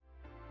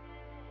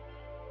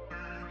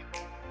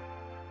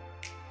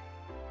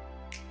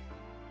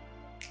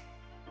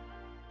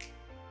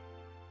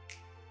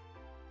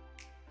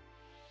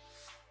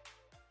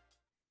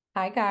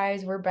Hi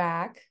guys, we're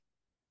back.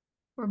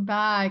 We're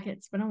back.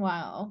 It's been a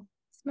while.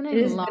 It's been a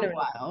It has long been a minute.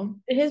 while.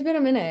 It has been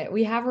a minute.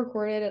 We have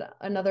recorded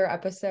another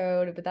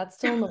episode, but that's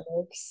still in the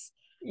works.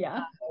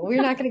 Yeah.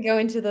 We're not going to go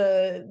into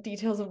the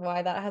details of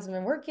why that hasn't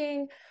been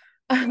working.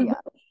 Yeah.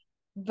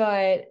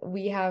 But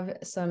we have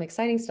some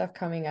exciting stuff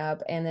coming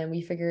up, and then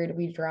we figured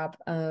we'd drop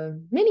a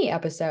mini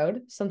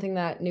episode, something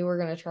that new we're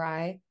going to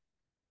try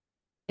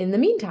in the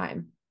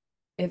meantime.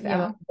 If Emma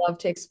Yeah. would love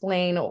to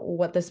explain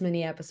what this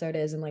mini episode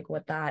is and like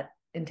what that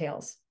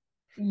entails.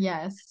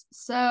 Yes.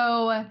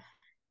 So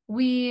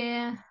we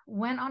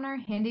went on our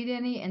handy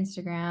dandy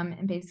Instagram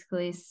and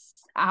basically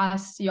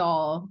asked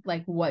y'all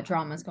like what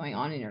drama is going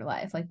on in your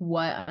life, like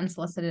what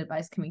unsolicited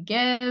advice can we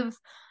give?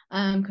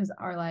 Because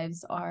our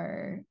lives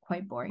are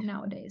quite boring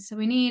nowadays. So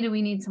we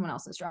need someone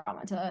else's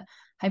drama to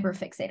hyper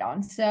fixate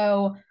on.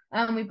 So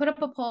we put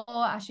up a poll,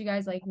 asked you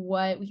guys like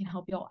what we can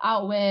help y'all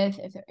out with,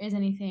 if there is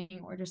anything,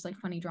 or just like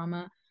funny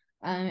drama.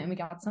 And we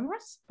got some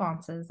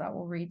responses that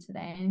we'll read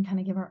today and kind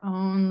of give our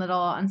own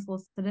little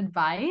unsolicited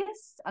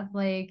advice of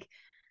like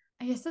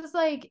I guess it's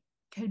like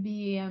could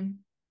be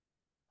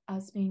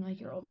us being like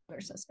your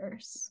older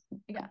sisters,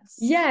 I guess.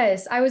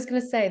 Yes, I was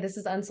going to say this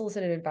is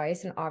unsolicited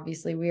advice, and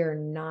obviously we are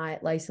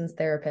not licensed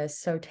therapists.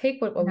 So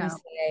take what we No,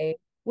 say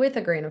with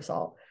a grain of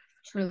salt.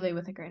 truly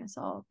with a grain of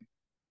salt.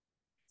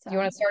 Do you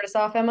want So, to start us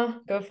off,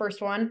 Emma? Go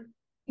first one.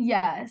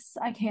 yes,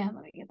 I can.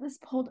 Let me get this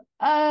pulled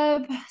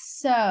up.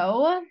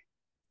 So,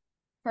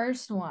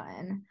 first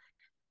one.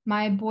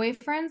 My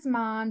boyfriend's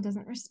mom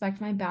doesn't respect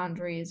my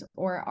boundaries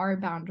or our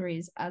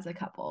boundaries as a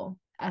couple.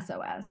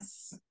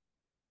 SOS.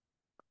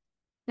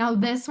 Now,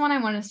 this one,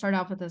 I want to start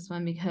off with this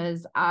one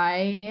because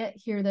I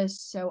hear this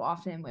so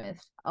often with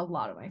a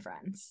lot of my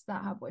friends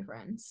that have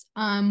boyfriends.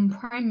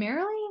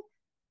 Primarily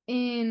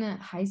in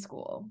high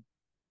school,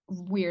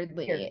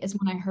 weirdly, Here. is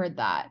when I heard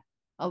that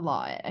a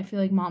lot. I feel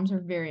like moms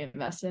are very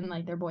invested in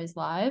like their boys'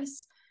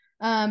 lives.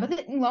 Lo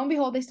and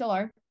behold, they still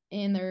are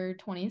in their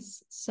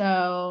 20s.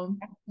 So,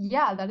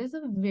 yeah, that is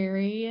a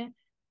very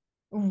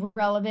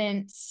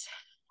relevant,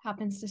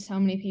 happens to so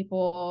many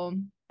people.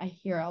 I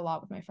hear it a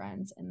lot with my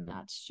friends, and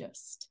that's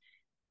just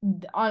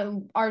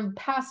our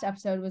past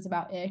episode was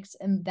about icks,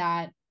 and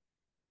that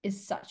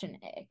is such an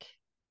ick.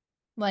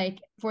 Like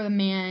for the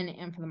man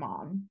and for the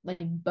mom, like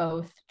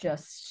both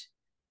just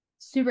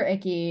super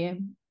icky.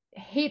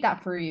 Hate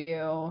that for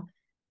you.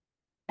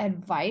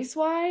 Advice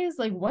wise,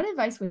 like what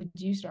advice would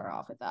you start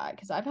off with that?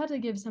 Because I've had to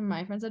give some of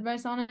my friends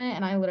advice on it,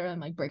 and I literally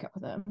am like break up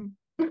with him.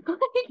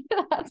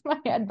 Like, that's my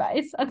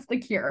advice. That's the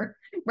cure.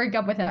 Break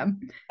up with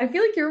him. I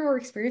feel like you're more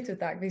experienced with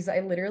that because I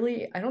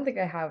don't think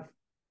I have,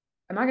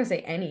 I'm not going to say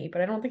any,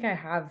 but I don't think I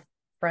have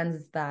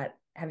friends that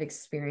have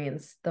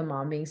experienced the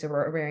mom being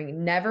super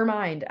overbearing. Never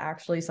mind,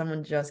 actually,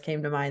 someone just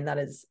came to mind. That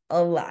is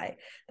a lie.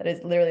 That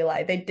is literally a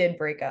lie. They did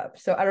break up.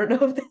 So I don't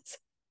know if that's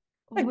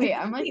a Wait, good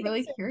I'm like really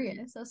answer.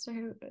 curious as to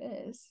who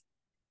it is.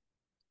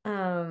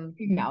 Um,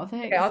 You mouth it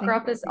okay, because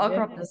think you I'll read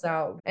crop this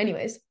out.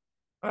 Anyways, it.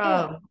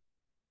 um,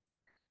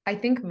 I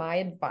think my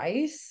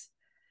advice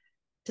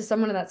to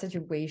someone in that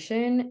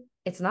situation,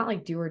 it's not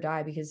like do or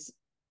die because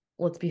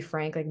let's be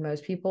frank, like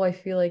most people I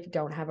feel like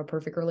don't have a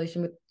perfect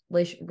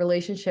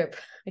relationship.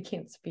 I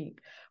can't speak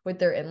with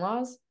their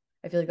in-laws.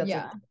 I feel like that's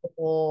like Yeah. the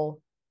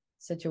whole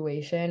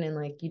situation and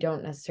like you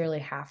don't necessarily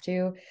have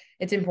to.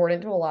 It's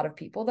important to a lot of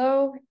people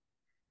though.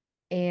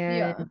 And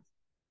Yeah.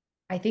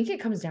 I think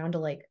it comes down to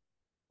like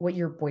what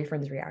your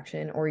boyfriend's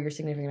reaction or your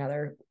significant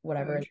other,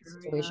 whatever So in true.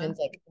 Yeah. situations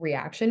like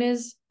reaction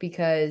is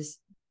because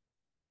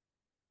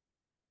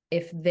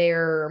if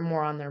they're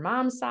more on their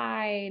mom's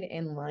side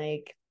and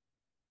like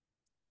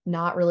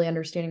not really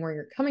understanding where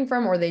you're coming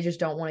from or they just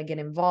don't want to get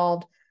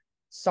involved,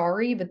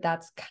 sorry, but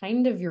that's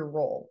kind of your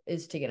role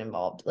is to get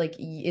involved. Like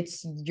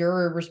it's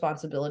your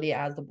responsibility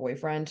as the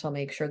boyfriend to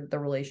make sure that the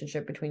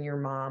relationship between your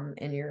mom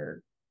and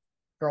your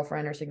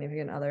girlfriend or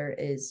significant other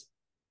is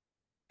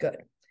good.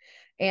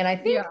 And I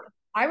think Yeah.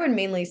 I would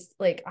mainly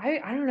like I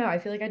don't know, I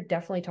feel like I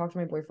definitely talk to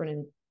my boyfriend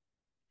and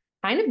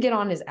kind of get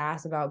on his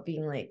ass about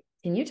being like,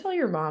 can you tell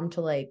your mom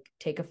to like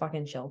take a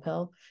fucking chill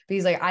pill?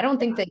 Because like I don't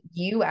think that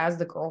you as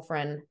the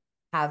girlfriend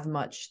have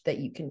much that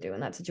you can do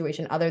in that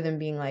situation other than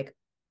being like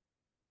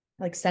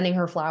sending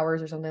her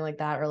flowers or something like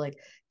that or like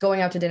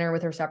going out to dinner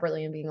with her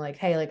separately and being like,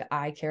 hey, like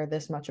I care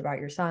this much about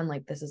your son,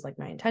 like this is like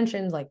my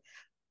intentions, like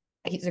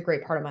he's a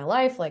great part of my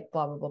life, like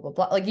blah blah blah blah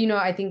blah. Like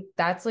I think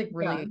that's like Yeah.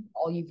 really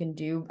all you can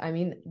do. I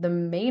mean, the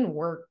main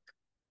work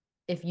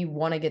if you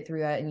want to get through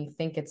that and you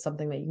think it's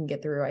something that you can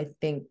get through, I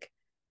think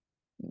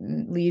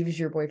leaves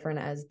your boyfriend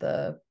as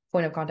the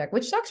point of contact,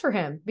 which sucks for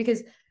him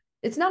because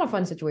it's not a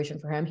fun situation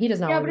for him. He does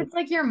not Yeah, want but to be. it's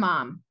like your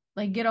mom.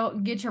 Like get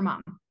your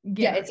mom.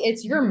 Get Yeah, her.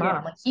 it's your Get mom.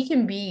 her. Like he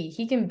can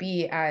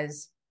be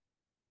as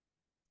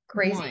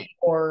crazy Blunt.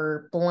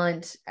 or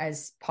blunt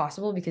as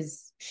possible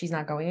because she's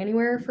not going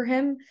anywhere for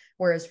him.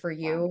 Whereas for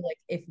Yeah. you, like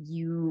if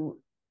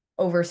you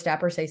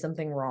overstep or say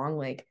something wrong,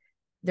 like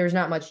there's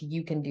not much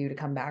you can do to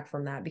come back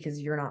from that because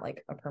you're not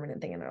like a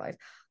permanent thing in their life.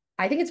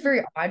 I think it's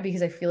very odd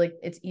because I feel like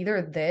it's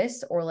either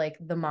this or like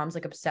the mom's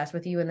like obsessed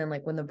with you and then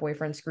like when the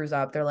boyfriend screws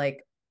up, they're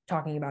like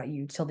talking about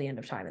you till the end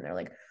of time, and they're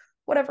like,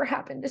 whatever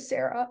happened to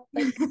Sarah?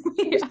 Like,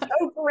 she was Yeah.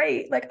 so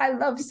great. Like, I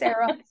love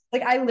Sarah.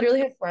 Like, I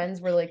literally have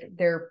friends where like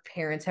their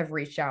parents have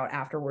reached out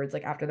afterwards,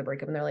 like after the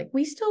breakup, and they're like,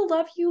 we still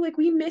love you. Like,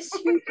 we miss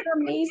you. You're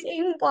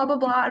amazing. Blah blah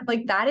blah. And,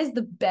 like, that is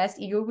the best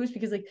ego boost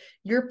because like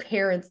your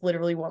parents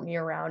literally want me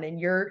around, and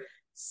you're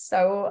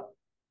so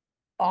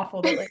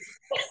awful that like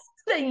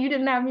that you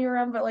didn't have me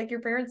around, but like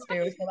your parents do.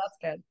 So that's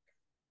good.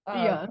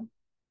 Yeah.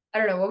 I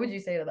don't know. What would you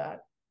say to that?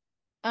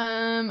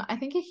 I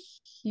think a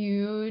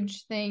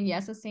huge thing,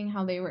 yes, is seeing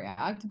how they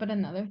react, but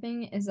another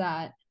thing is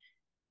that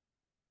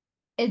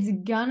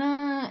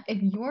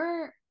if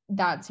you're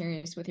that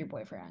serious with your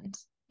boyfriend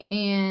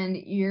and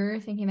you're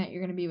thinking that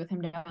you're gonna be with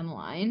him down the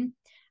line,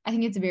 I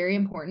think it's very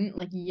important.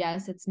 Like,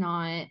 yes, it's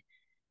not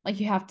like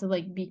you have to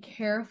like be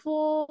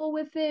careful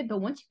with it,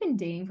 but once you've been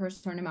dating for a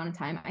certain amount of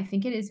time, I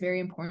think it is very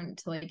important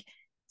to like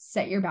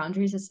set your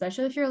boundaries,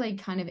 especially if you're like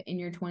kind of in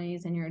your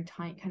 20s and you're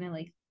kind of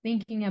like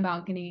thinking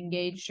about getting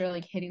engaged or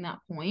like hitting that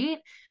point.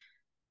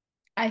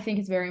 I think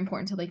it's very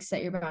important to like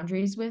set your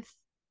boundaries with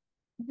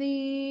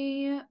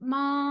the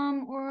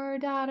mom or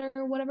dad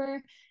or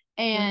whatever.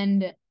 Yeah.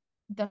 And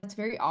that's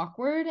very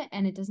awkward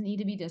and it doesn't need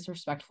to be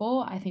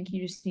disrespectful. I think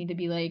you just need to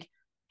be like,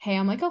 hey,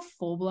 I'm like a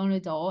full blown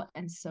adult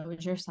and so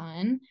is your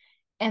son.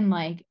 And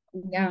like,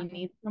 we Yeah.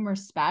 need some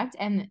respect.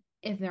 And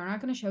if they're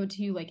not going to show it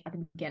to you like at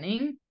the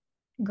beginning,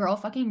 girl,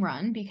 fucking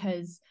run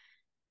because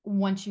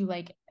once you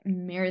like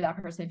marry that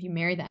person, if you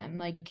marry them,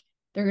 like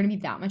they're going to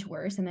be that much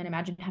worse. And then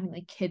imagine having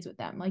like kids with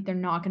them, like they're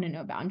not going to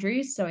know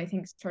boundaries. So I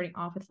think starting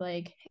off with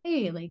like,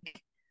 hey,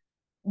 like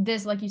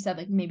this, like you said,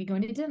 like maybe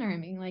going to dinner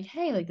and being like,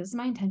 hey, like this is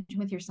my intention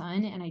with your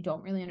son. And I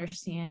don't really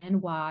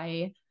understand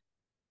why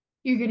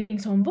you're getting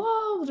so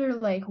involved or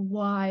like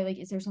why, like,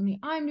 is there something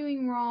I'm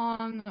doing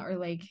wrong or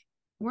like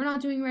we're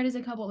not doing right as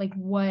a couple? Like,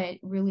 what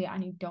really I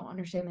don't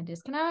understand the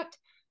disconnect.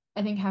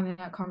 I think having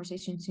that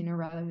conversation sooner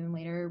rather than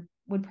later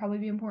would probably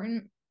be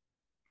important.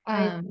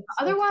 I think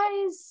so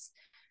Otherwise,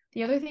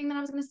 the other thing that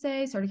I was gonna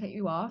say, sorry to cut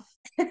you off.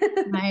 too.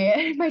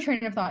 My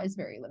train of thought is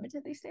very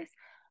limited these days.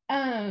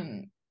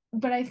 Um,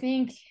 but I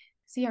think,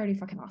 see, I already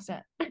fucking lost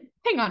it.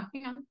 Hang on,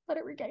 let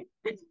it regain.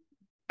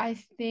 I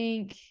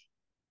think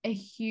a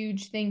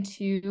huge thing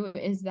too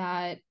is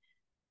that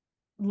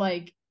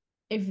like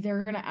if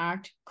they're gonna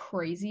act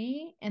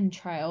crazy and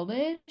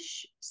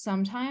childish,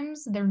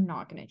 sometimes they're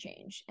not gonna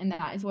change. And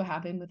that is what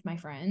happened with my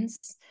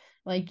friends.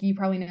 Like you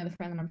probably know the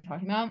friend that I'm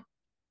talking about,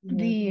 Mhm.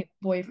 the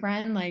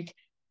boyfriend like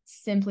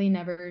simply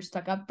never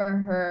stuck up for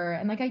her.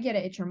 And like I get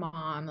it, it's your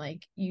mom,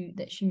 like you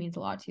that she means a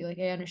lot to you. Like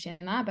I understand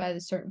that, but at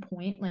a certain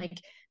point, like if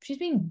she's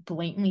being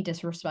blatantly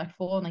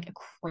disrespectful and like a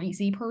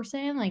crazy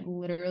person, like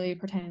literally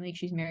pretending like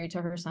she's married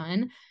to her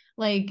son,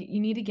 like you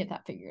need to get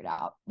that figured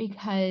out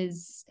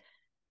because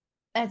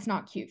that's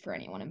not cute for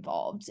anyone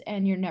involved.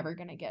 And you're never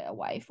gonna get a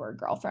wife or a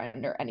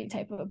girlfriend or any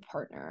type of a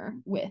partner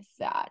with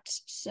that.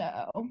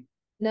 So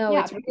No,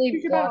 yeah, it's choose really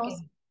your battles.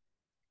 blocking.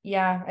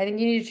 Yeah, I think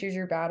you need to choose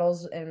your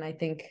battles, and I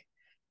think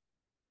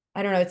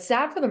I don't know. It's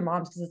sad for the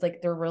moms because it's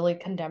like they're really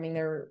condemning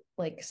their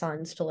like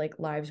sons to like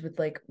lives with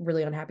like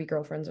really unhappy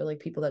girlfriends or like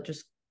people that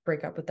just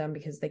break up with them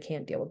because they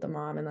can't deal with the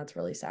mom, and that's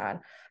really sad.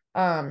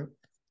 Um,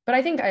 but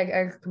I think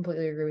I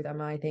completely agree with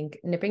Emma. I think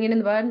nipping it in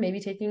the bud, maybe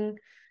taking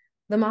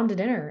the mom to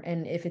dinner,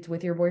 and if it's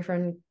with your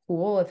boyfriend,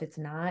 cool. If it's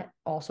not,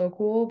 also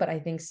cool. But I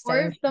think Or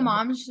setting, if the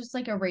mom's just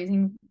like a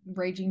raging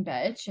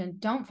bitch and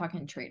don't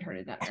fucking treat her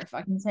to dinner.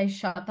 Fucking say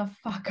shut the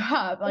fuck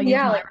up. Like it's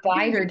yeah, my like buy her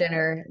responsibility.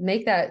 dinner,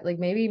 make that like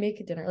maybe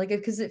make a dinner, like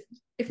because if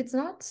it's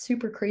not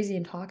super crazy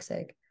and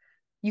toxic,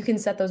 you can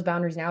set those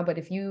boundaries now. But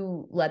if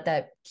you let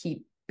that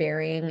keep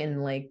burying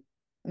and like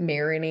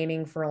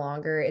marinating for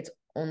longer, it's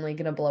only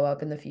going to blow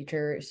up in the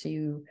future. So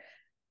you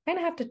kind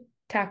of have to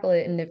tackle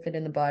it and nip it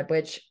in the bud,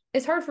 which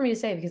is hard for me to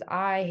say because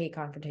I hate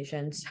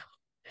confrontations.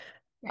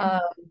 Yeah.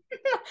 Um,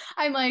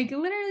 I'm like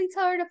literally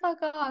tell her to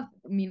fuck off.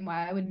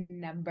 Meanwhile, I would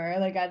never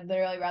like I'd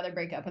literally rather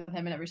break up with him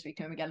and never speak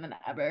to him again than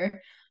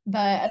ever.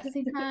 But at the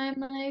same time,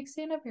 like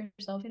stand up for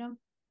yourself, you know?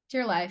 It's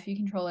your life, you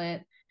control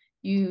it.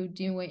 You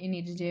do what you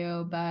need to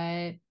do.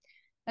 But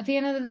at the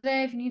end of the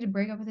day, if you need to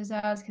break up with his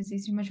ass because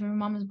he's too much of a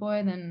mama's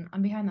boy, then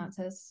I'm behind that,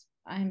 sis.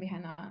 I am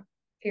behind that.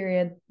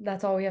 period.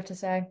 That's all we have to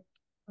say.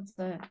 That's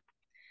the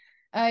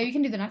you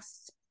can do the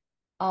next.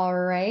 All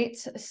right.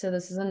 So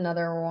this is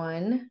another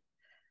one.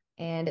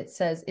 And it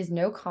says, is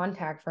no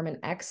contact from an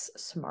ex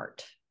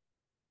smart?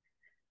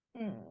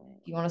 Mm.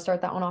 Do you want to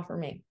start that one off for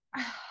me?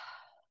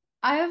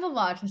 I have a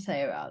lot to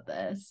say about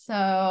this, so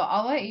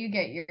I'll let you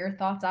get your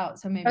thoughts out.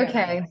 So maybe I can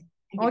Okay.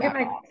 I'll get piggyback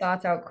my off.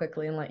 thoughts out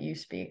quickly and let you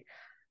speak.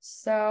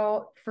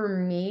 So for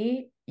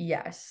me,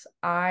 yes,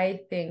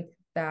 I think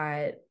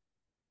that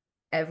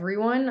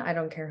everyone, I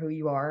don't care who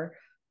you are,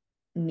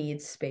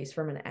 needs space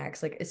from an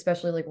ex, like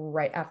especially like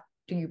right after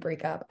you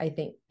break up. I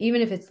think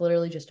even if it's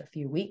literally just a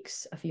few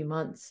weeks, a few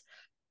months,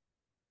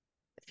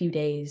 a few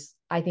days,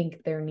 I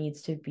think there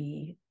needs to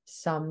be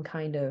some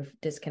kind of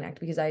disconnect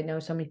because I know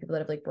so many people that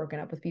have like broken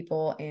up with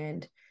people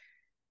and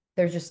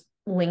there's just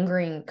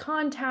lingering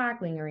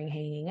contact, lingering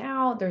hanging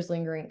out, there's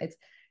lingering, it's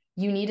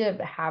you need to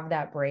have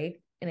that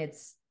break. And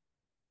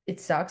it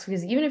sucks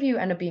because even if you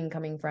end up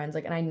becoming friends,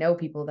 like, and I know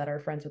people that are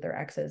friends with their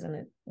exes and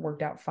it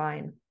worked out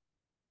fine,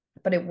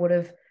 but it would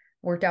have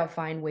worked out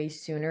fine way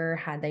sooner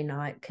had they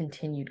not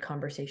continued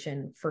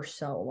conversation for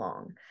so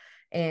long.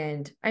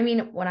 And I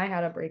mean, when I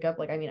had a breakup,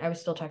 like, I mean, I was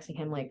still texting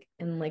him like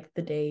in like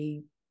the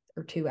day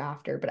or two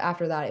after, but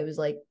after that, it was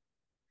like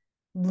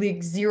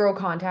zero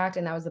contact.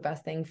 And that was the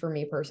best thing for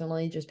me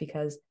personally, just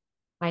because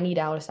I need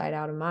out of sight,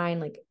 out of mind.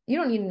 Like, you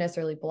don't need to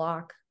necessarily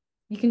block.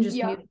 You can just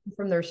Yeah. mute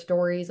from their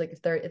stories. Like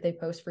if they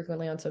post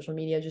frequently on social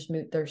media, just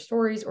mute their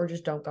stories or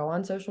just don't go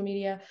on social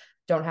media.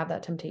 Don't have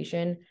that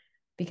temptation.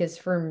 Because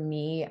for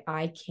me,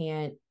 I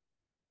can't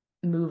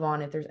move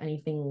on if there's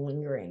anything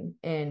lingering.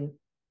 And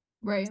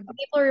Right. some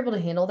people are able to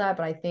handle that,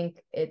 but I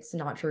think it's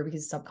not true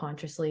because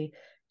subconsciously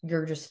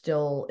you're just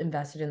still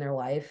invested in their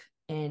life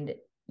and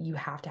you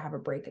have to have a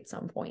break at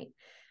some point.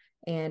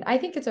 And I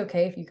think it's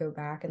okay if you go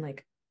back and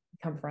like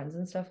become friends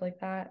and stuff like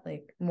that.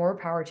 Like, more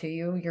power to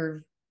you.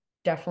 You're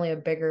definitely a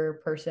bigger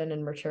person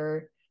and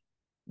mature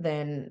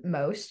than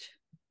most.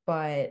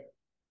 But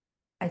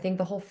I think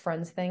the whole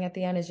friends thing at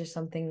the end is just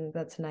something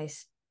that's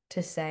nice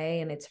to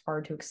say, and it's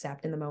hard to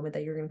accept in the moment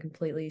that you're going to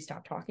completely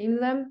stop talking to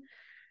them.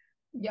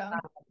 Yeah.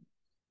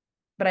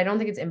 But I don't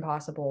think it's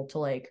impossible to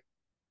like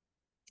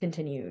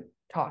continue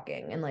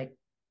talking and like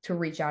to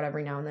reach out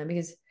every now and then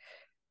because,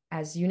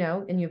 as you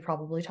know, and you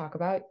probably talk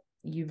about,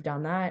 you've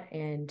done that,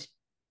 and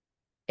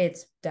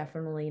it's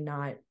definitely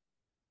not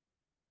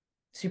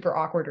super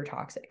awkward or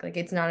toxic. Like,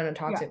 it's not in a Yeah.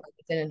 toxic way,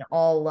 it's in an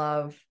all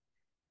love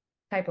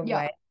type of Yeah.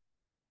 way.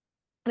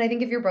 And I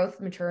think if you're both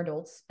mature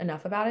adults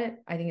enough about it,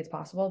 I think it's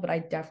possible. But I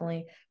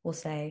definitely will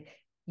say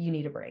you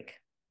need a break.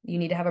 You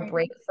need to have a Right.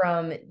 break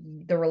from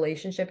the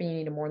relationship and you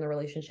need to mourn the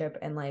relationship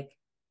and like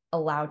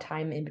allow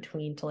time in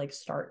between to like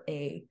start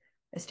a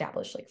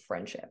established like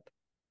friendship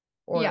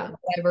Yeah. or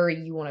whatever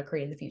you want to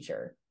create in the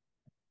future.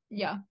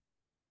 Yeah.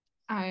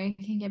 I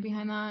can get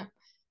behind that.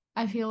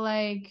 I feel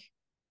like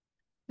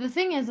the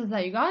thing is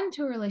that you got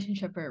into a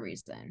relationship for a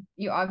reason.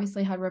 You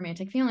obviously had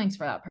romantic feelings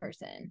for that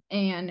person,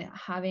 and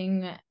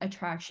having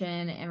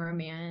attraction and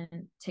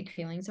romantic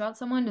feelings about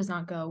someone does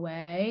not go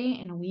away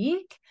in a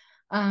week.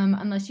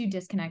 Unless you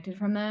disconnected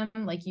from them,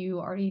 like you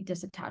already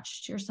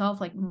disattached yourself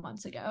like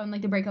months ago, and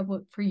like the breakup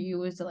for you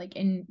was like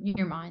in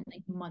your mind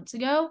like months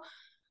ago.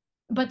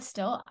 But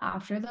still,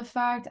 after the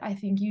fact, I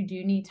think you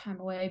do need time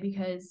away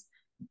because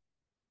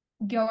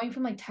going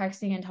from like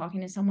texting and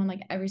talking to someone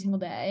like every single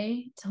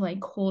day to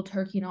like cold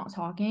turkey not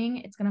talking,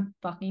 it's gonna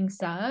fucking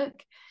suck.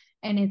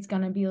 And it's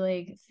gonna be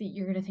like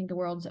you're gonna think the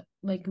world's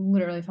like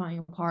literally falling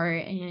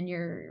apart and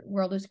your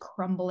world is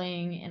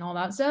crumbling and all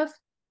that stuff.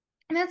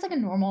 And that's like a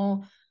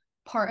normal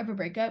part of a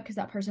breakup because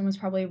that person was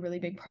probably a really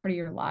big part of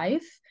your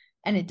life.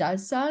 And it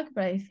does suck,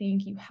 but I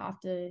think you have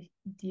to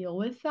deal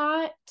with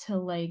that to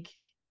like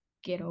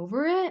get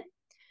over it.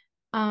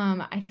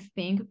 I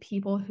think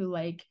people who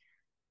like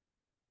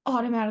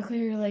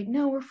automatically are like,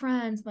 no, we're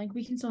friends. Like,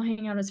 we can still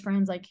hang out as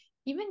friends. Like,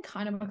 even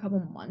kind of a couple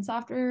months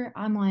after,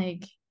 I'm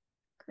like,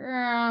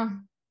 girl,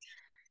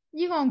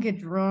 you're gonna get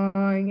drunk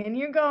and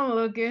you're gonna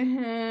look at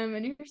him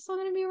and you're still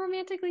gonna be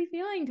romantically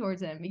feeling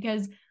towards him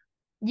because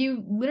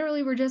you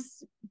literally were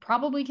just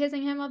probably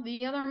kissing him up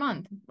the other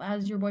month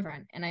as your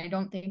boyfriend. And I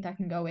don't think that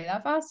can go away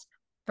that fast.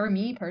 For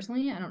me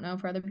personally, I don't know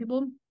for other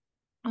people.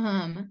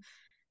 Um,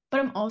 but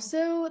I'm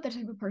also the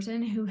type of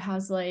person who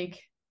has like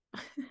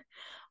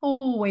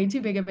way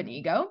too big of an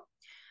ego.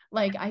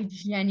 Like I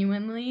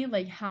genuinely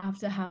like have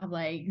to have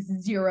like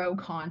zero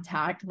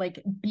contact, like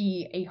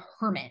be a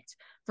hermit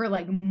for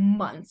like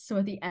months. So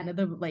at the end of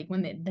the like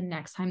when the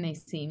next time they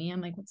see me,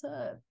 I'm like, what's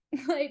up?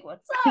 Like,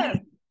 what's up?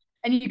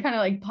 And you kind of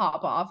like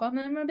pop off on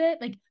them a bit.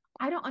 Like,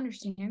 I don't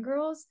understand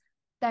girls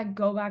that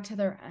go back to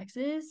their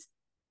exes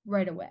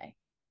right away.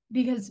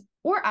 Because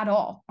or at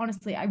all.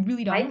 Honestly, I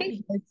really I don't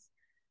think because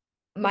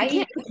my ego I is a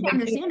can't big thing.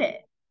 understand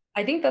it.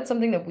 I think that's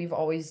something that we've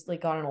always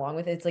like gotten along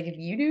with. It's like if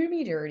you do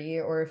me dirty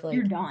or if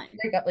You're like done.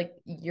 break up, like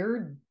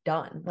you're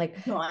done.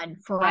 Like, Done I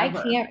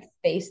forever. can't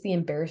face the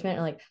embarrassment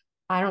and like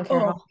I don't care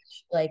how Oh,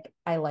 much like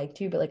I liked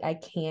you, but like I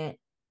can't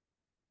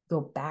go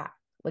back.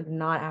 Like,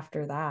 not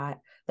after that.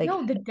 Like,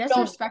 no, the don't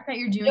disrespect that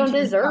you're you doing don't to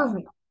yourself.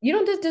 deserve you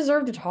don't just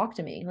deserve to talk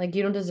to me. Like,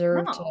 you don't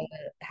deserve to No,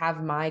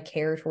 have my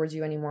care towards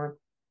you anymore.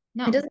 It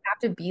no, doesn't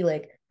have to be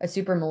like a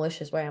super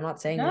malicious way. I'm not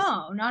saying this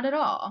no, not at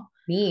all.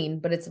 mean,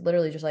 but it's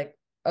literally just like,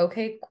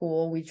 okay,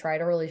 cool. We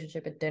tried a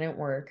relationship, it didn't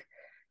work.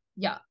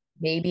 Yeah,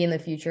 Maybe in the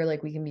future,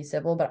 like we can be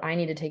civil, but I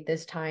need to take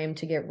this time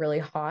to get really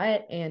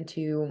hot and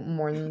to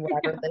mourn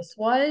whatever this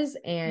was.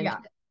 And yeah,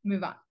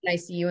 move on. when I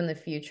see you in the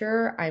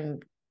future, I'm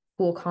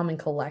cool, calm, and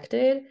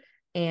collected,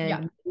 Yeah,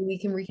 and we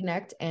can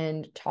reconnect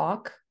and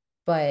talk.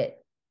 But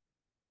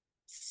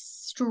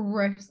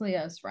strictly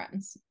as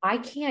friends. I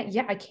can't,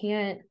 yeah, I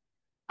can't.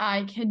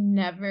 I can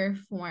never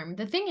form.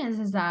 The thing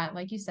is that,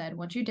 like you said,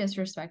 once you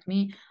disrespect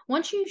me,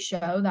 once you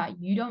show that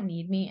you don't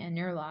need me in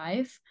your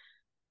life,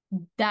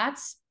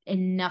 that's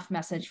enough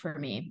message for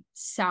me.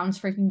 Sounds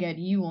freaking good.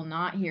 You will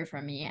not hear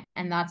from me.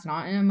 And that's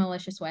not in a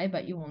malicious way,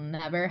 but you will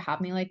never have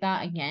me like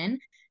that again.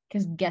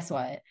 Because guess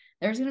what?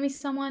 there's going to be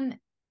someone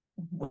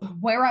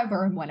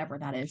wherever and whenever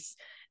that is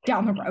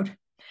down the road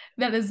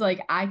that is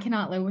like, I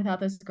cannot live without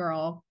this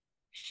girl.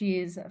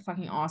 She's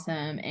fucking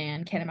awesome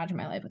and can't imagine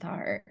my life without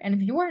her. And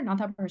if you're not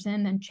that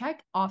person, then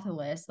check off the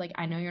list. Like,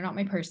 I know you're not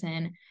my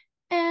person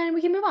and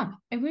we can move on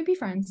and we can be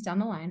friends down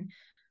the line.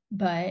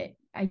 But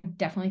I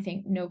definitely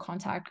think no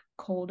contact,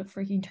 cold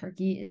freaking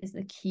turkey is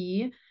the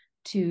key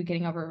to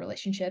getting over a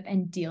relationship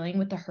and dealing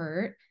with the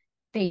hurt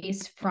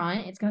face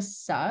front. It's going to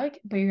suck,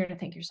 but you're going to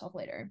thank yourself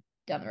later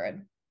down the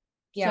road.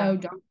 Yeah. So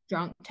don't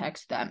drunk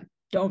text them.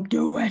 Don't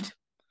do it.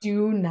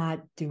 Do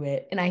not do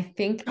it. And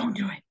Don't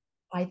do it.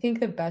 I think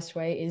the best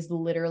way is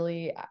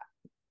literally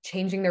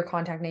changing their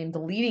contact name,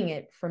 deleting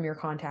it from your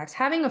contacts,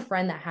 having a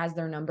friend that has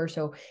their number.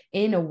 So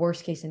in a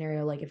worst case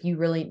scenario, like if you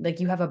really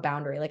like you have a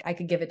boundary, like I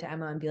could give it to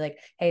Emma and be like,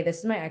 hey, this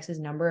is my ex's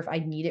number. If I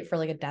need it for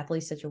like a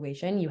deathly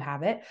situation, you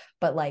have it,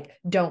 but like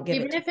don't give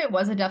Even it if it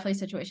was a deathly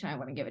situation, I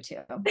wouldn't give it to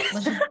you.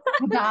 Let's just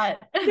put that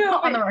no,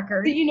 on the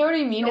record. you know what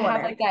I mean? To have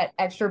Order. like that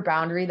extra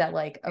boundary that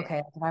like, okay,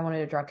 if I wanted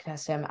to drug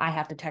test him, I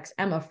have to text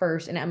Emma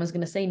first, and Emma's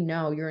gonna say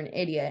no, you're an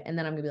idiot, and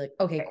then I'm gonna be like,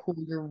 okay, cool,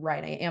 you're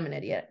right, I am an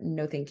idiot.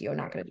 No, thank you, I'm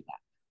not gonna do that.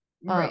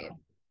 Right.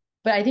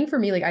 But I think for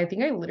me, like I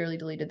think I literally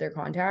deleted their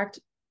contact,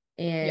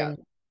 Yeah. and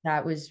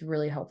that was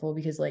really helpful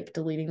because like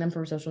deleting them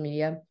from social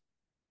media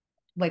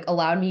like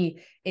allowed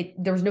me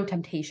there was no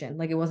temptation.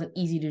 Like it wasn't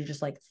easy to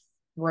just like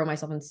throw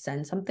myself and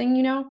send something,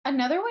 you know?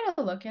 Another way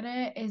to look at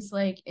it is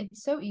like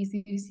it's so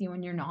easy to see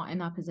when you're not in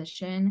that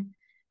position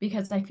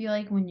because I feel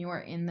like when you're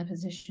in the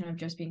position of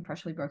just being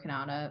freshly broken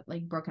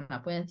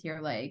up with,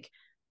 you're like,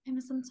 I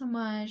miss them so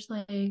much.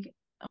 Like,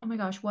 oh my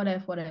gosh, what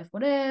if, what if,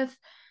 what if?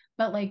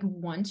 But like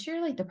once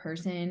you're like the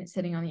person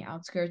sitting on the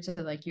outskirts of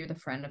like you're the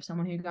friend of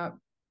someone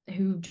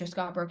who just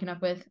got broken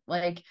up with,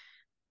 like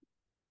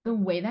the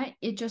way that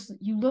it just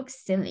you look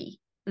silly.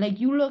 Like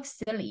you look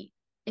silly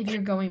if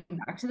you're going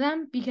back to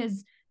them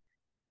because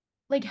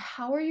like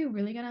how are you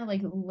really gonna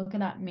like look at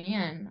that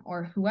man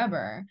or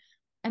whoever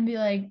and be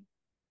like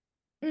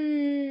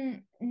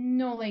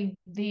no, like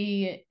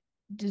they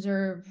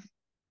deserve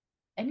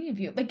any of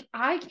you. Like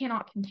I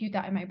cannot compute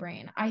that in my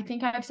brain. I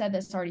think I've said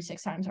this already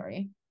 6 times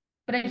already,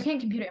 but I can't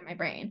compute it in my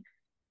brain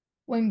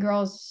when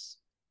girls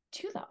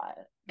do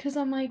that because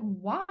I'm like,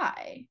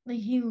 why? Like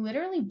he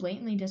literally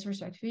blatantly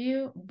disrespected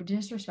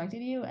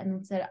you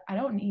and said I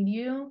don't need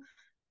you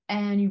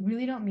and you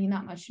really don't mean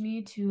that much to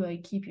me to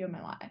like keep you in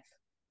my life.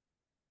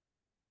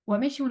 What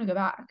makes you want to go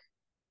back?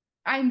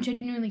 I'm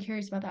genuinely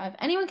curious about that. If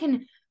anyone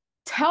can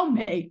tell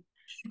me.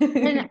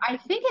 And I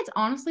think it's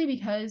honestly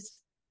because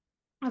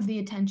of the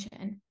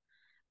attention.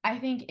 I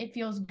think it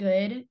feels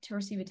good to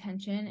receive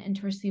attention and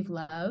to receive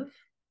love,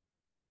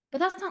 but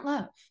that's not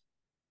love.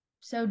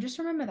 So just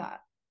remember that.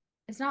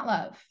 It's not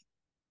love.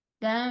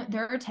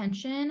 Their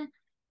attention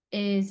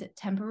is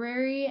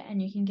temporary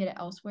and you can get it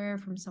elsewhere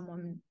from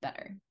someone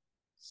better.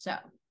 So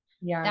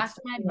Yeah, that's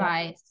my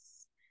advice.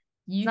 it's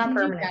You not can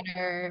do permanent.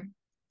 better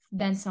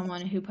than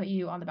someone who put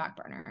you on the back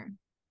burner.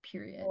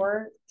 Period.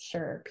 For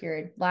sure,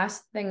 period.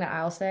 Last thing that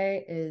I'll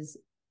say is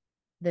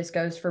this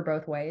goes for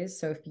both ways.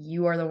 So if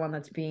you are the one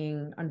that's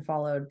being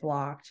unfollowed,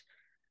 blocked,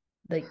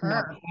 like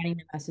not Her. finding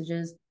the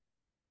messages,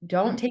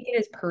 don't Mm-hmm. take it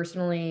as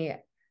personally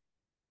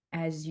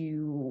as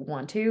you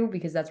want to,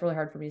 because that's really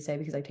hard for me to say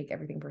because I take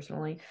everything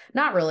personally.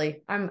 Not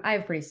really. I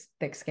have pretty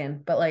thick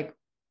skin, but like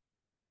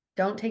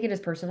don't take it as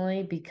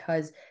personally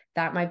because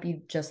that might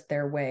be just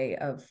their way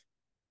of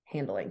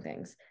handling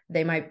things.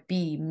 They might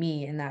be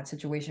me in that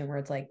situation where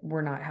it's like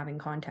we're not having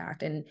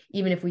contact. And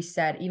even if I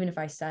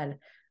said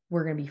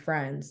we're going to be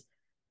friends,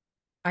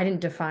 I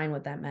didn't define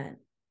what that meant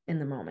in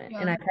the moment.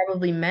 And Yeah. I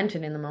probably meant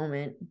it in the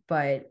moment,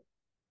 but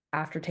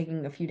after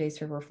taking a few days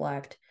to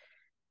reflect,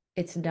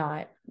 it's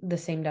not the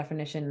same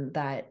definition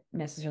that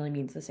necessarily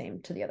means the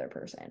same to the other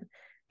person.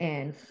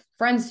 And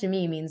friends to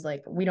me means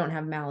like we don't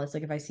have malice.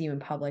 Like if I see you in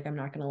public, I'm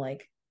not gonna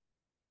like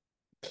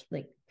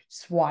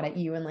swat at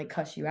you and like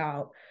cuss you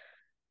out.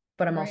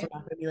 But I'm also Right.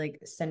 not gonna be like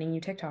sending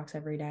you TikToks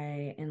every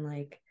day and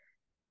like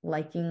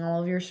liking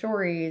all of your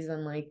stories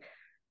and like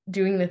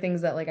doing the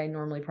things that like I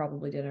normally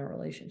probably did in a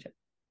relationship,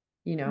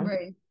 you know?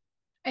 Right.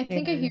 I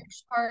think a And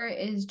huge part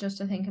is just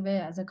to think of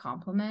it as a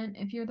compliment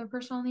if you're the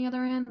person on the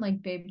other end.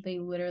 Like, babe, they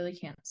literally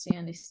can't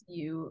stand to see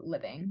you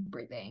living,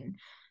 breathing.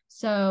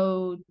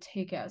 So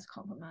take it as a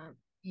compliment.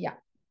 yeah,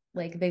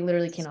 like they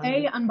literally cannot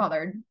Stay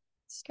unbothered.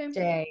 Okay.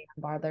 stay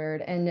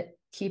unbothered and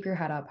keep your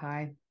head up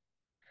high.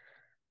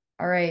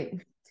 All right,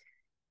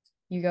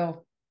 you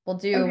go. We'll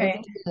do Okay.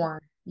 two more.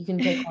 You can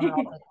take one or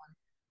I'll take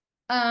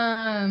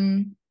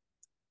um,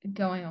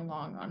 Going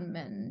along on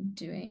men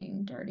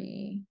doing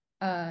dirty.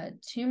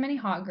 Too many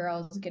hot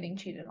girls getting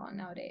cheated on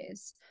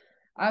nowadays.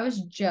 I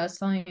was just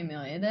telling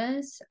Amelia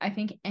this. I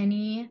think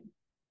any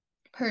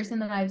person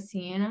that I've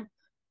seen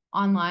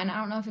online. I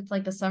don't know if it's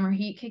like the summer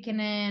heat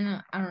kicking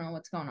in. I don't know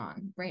what's going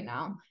on right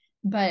now,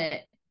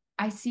 but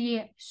I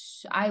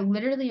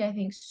literally, I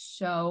think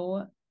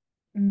so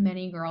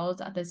many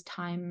girls at this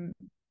time.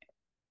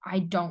 I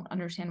don't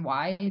understand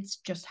why it's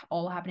just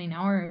all happening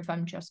now, or if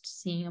I'm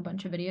just seeing a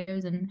bunch of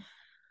videos and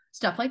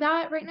stuff like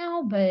that right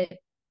now. But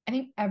I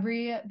think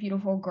every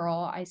beautiful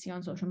girl I see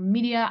on social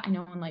media, I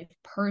know in life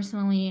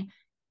personally,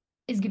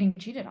 is getting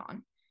cheated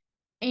on.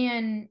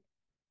 And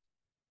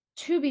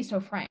to be so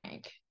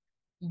frank,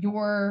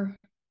 your,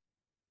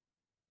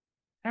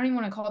 I don't even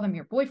want to call them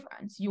your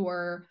boyfriends,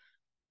 your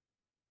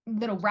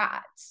little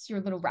rat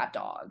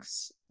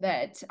dogs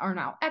that are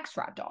now ex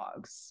rat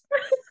dogs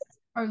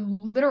are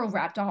literal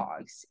rat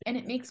dogs. And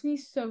it makes me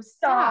so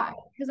sad Stop.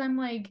 because I'm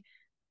like,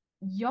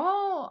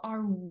 y'all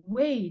are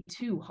way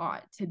too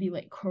hot to be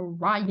like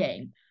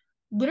crying,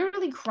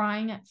 literally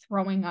crying,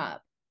 throwing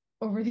up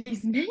over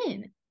these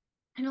men.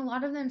 And a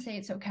lot of them say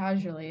it so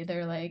casually.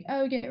 They're like,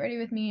 oh, get ready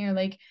with me, or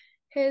like,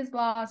 his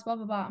loss, blah,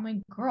 blah, blah. I'm like,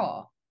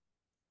 girl,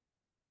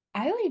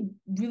 I like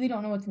really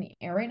don't know what's in the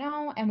air right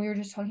now. And we were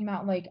just talking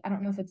about like, I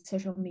don't know if it's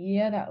social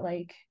media that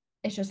like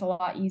it's just a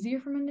lot easier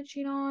for men to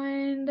cheat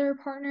on their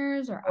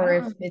partners, or I Or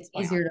don't know if if it's it's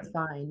going on. easier to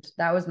find.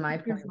 That was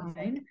my You're point. It's like,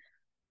 fine.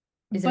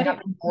 is it But it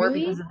happening more because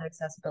really, of the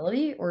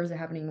accessibility, or is it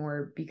happening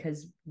more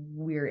because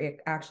we're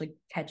actually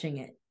catching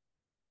it?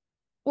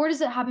 or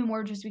does it happen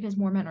more just because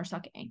more men are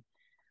sucking?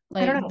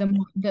 I don't Like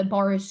know. the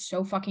bar is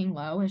so fucking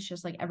low. It's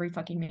just like every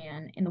fucking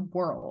man in the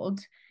world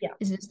Yeah.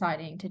 is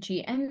deciding to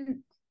cheat.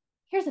 And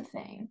here's the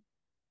thing.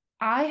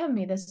 I have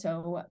made this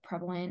so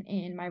prevalent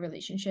in my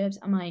relationships.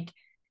 I'm like,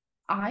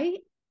 I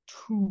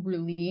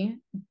truly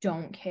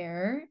don't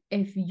care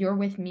if you're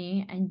with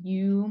me and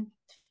you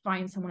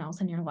find someone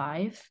else in your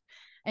life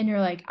and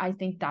you're like, I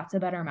think that's a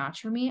better match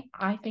for me.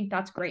 I think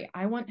that's great.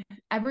 I want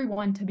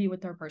everyone to be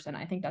with their person.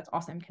 I think that's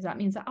awesome because that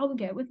means that I'll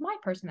get with my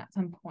person at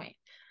some point.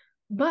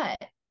 But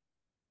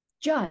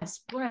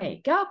just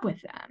break up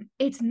with them.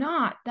 It's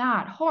not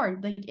that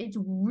hard. Like, it's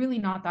really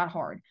not that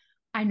hard.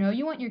 I know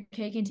you want your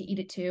cake and to eat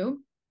it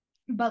too,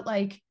 but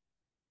like,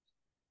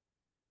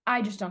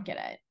 I just don't get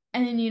it.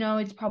 And then,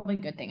 it's probably a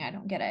good thing I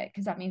don't get it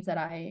because that means that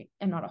I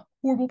am not a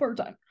horrible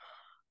person.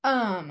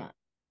 Um,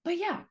 but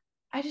yeah,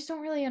 I just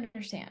don't really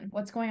understand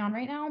what's going on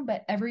right now.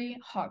 But every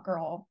hot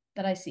girl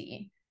that I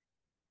see,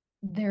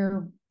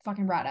 their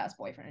fucking rat ass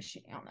boyfriend is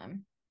cheating on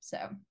them. So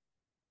I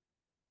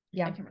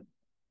Yeah. can,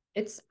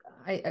 It's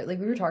I like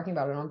we were talking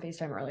about it on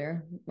FaceTime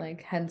earlier,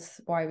 like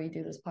hence why we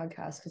do this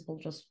podcast because we'll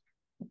just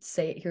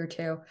say it here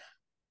too.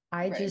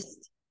 I right.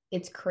 just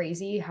it's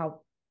crazy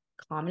how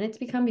common it's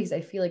become because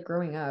I feel like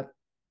growing up,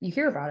 you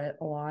hear about it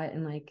a lot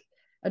in like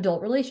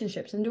adult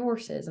relationships and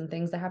divorces and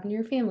things that happen to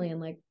your family and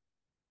like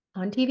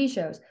on TV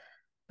shows.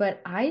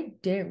 But I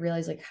didn't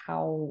realize like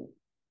how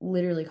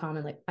literally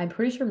common, like I'm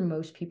pretty sure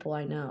most people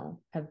I know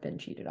have been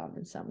cheated on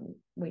in some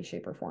way,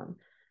 shape, or form.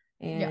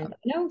 Yeah. And I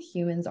know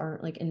humans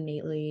aren't like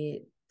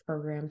innately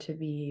programmed to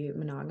be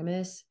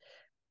monogamous,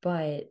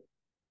 but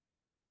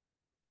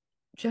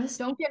just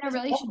Don't get in a just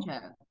dump,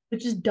 relationship. but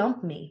just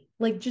dump me.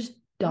 Like just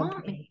dump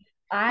Dump me. me. You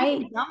can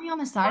I dump me on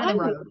the side of I the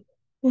would road.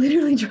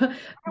 literally I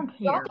don't drop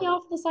care. me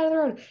off the side of the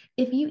road.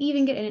 If you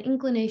even get an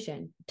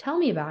inclination, tell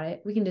me about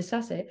it. We can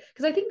discuss it.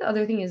 Because I think the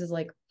other thing is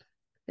like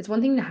it's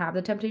one thing to have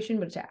the temptation,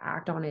 but to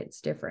act on it,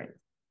 it's different.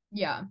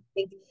 Yeah.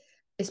 Think,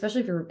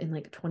 especially if you're in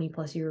like 20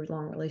 plus years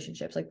long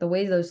relationships, like the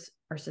way those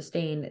are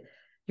sustained,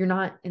 you're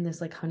not in this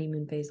like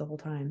honeymoon phase the whole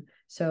time.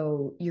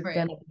 So you're Right.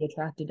 gonna be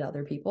attracted to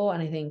other people.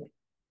 And I think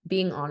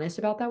being honest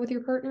about that with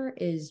your partner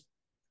is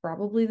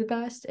probably the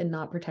best and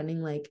not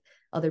pretending like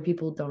other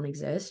people don't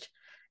exist.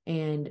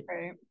 And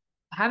Right.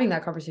 having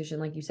that conversation,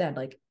 like you said,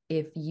 like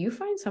if you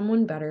find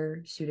someone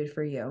better suited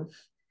for you,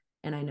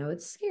 and I know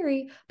it's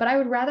scary, but I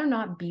would rather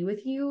not be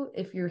with you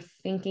if you're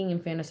thinking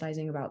and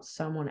fantasizing about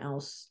someone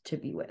else to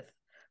be with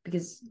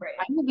because I Right.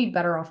 will be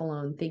better off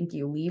alone. Thank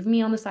you. Leave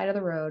me on the side of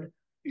the road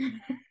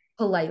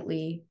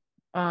politely.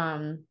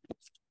 Um,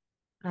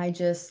 I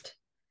just,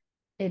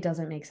 it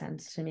doesn't make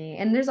sense to me.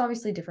 And there's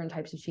obviously different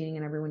types of cheating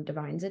and everyone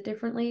defines it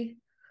differently,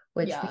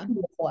 which we Yeah. can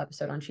do a whole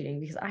episode on cheating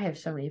because I have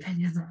so many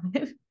opinions on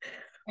it.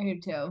 I do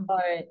too.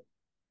 But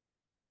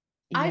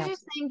I yeah,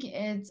 just think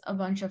it's a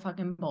bunch of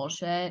fucking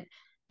bullshit,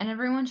 and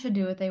everyone should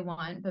do what they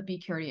want, but be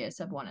curious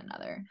of one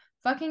another.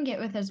 Fucking get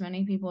with as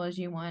many people as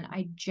you want.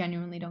 I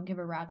genuinely don't give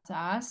a rat's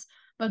ass,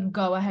 but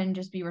go ahead and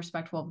just be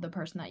respectful of the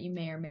person that you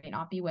may or may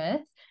not be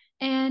with,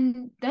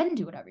 and then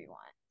do whatever you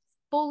want.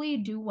 Fully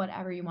do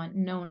whatever you want.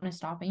 No one is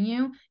stopping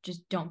you.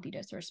 Just don't be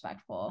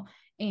disrespectful.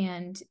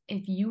 And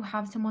if you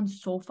have someone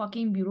so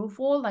fucking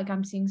beautiful, like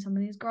I'm seeing some of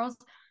these girls,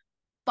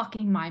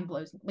 fucking mind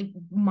blows, like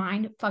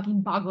mind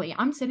fucking boggling.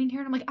 I'm sitting here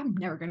and I'm like, I'm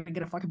never gonna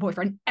get a fucking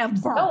boyfriend ever.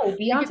 no, Like if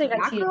Beyonce got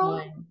that cheated girl,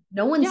 on.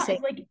 No one's yeah, safe.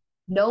 if like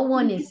No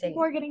one when is people safe.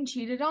 are getting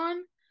cheated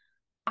on,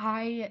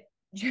 I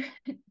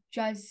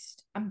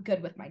just I'm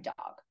good with my dog.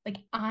 Like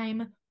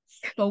I'm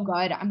so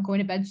good. I'm going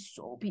to bed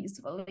so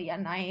peacefully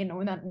at night,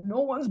 knowing that no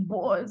one's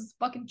boys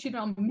fucking cheating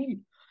on me.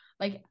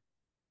 Like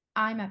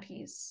I'm at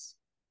peace.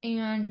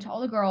 And to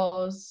all the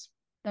girls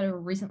that are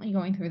recently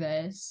going through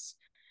this,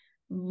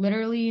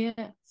 literally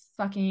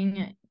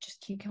fucking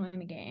just keep killing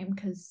the game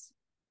because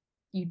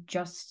you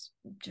just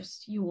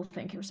you will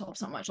thank yourself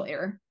so much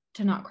later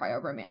to not cry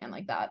over a man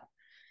like that.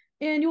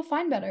 And you'll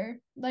find better.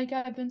 Like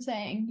I've been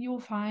saying, you will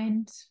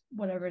find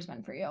whatever is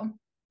meant for you.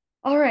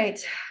 All right.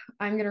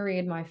 I'm going to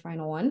read my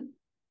final one.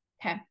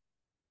 Okay.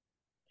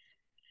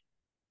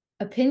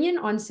 Opinion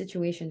on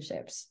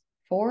situationships,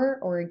 for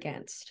or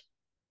against.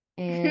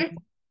 And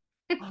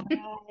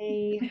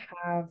I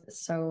have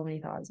so many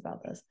thoughts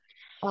about this.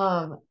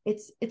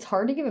 It's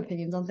hard to give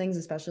opinions on things,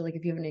 especially like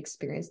if you haven't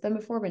experienced them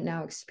before, but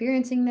now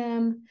experiencing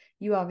them,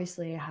 you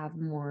obviously have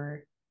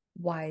more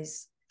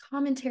wise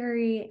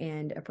commentary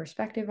and a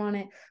perspective on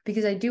it.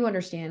 Because I do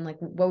understand like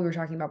what we were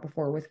talking about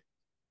before with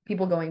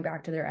people going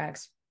back to their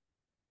ex,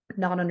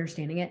 not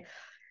understanding it.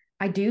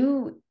 I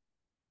do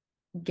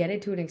get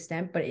it to an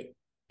extent, but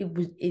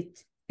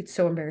it's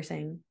so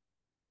embarrassing.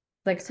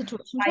 Like I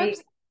Situationships?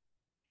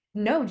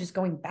 no, just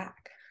going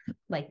back,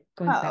 like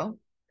going back Oh.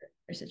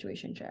 or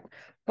situationship.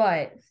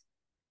 But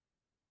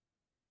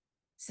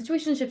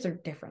situationships are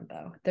different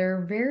though.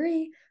 They're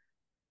very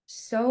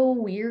so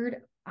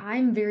weird.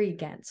 I'm very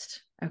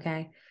against.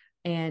 Okay.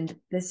 And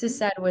this is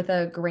said with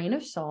a grain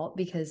of salt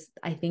because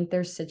I think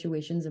there's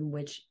situations in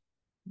which,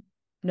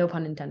 no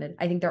pun intended,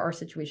 I think there are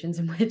situations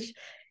in which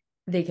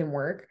they can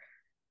work,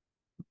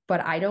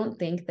 but I don't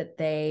think that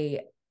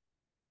they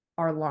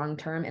are long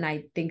term. And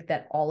I think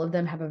that all of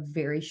them have a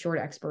very short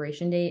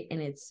expiration date,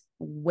 and it's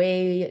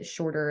way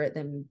shorter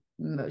than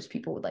most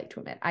people would like to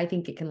admit. I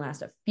think it can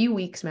last a few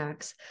weeks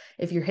max.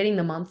 If you're hitting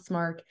the months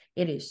mark,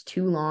 it is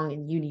too long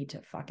and you need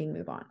to fucking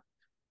move on.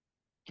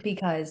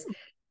 Because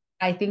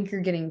I think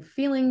you're getting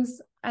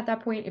feelings at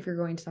that point if you're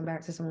going to come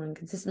back to someone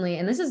consistently.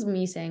 And this is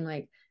me saying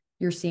like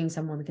you're seeing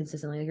someone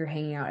consistently, like you're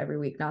hanging out every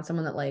week, not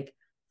someone that like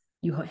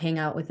you hang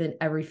out with it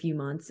every few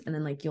months and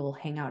then like you'll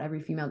hang out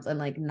every few months and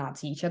like not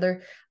see each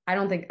other. I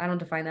don't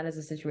define that as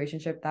a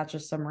situationship. That's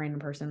just some random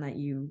person that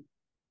you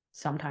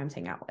sometimes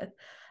hang out with.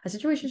 A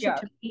situationship Yeah.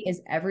 to me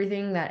is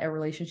everything that a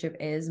relationship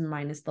is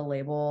minus the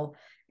label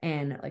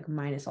and like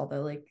minus all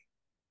the like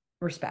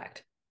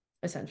respect,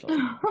 essentially.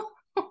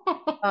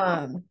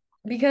 Um,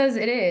 because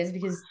it is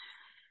because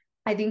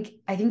I think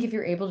if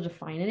you're able to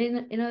define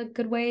it in a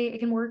good way, it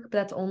can work. But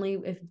that's only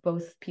if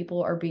both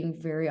people are being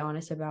very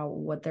honest about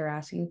what they're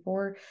asking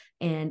for.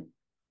 And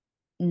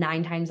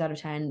 9 times out of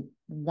 10,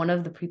 one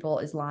of the people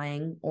is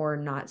lying or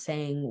not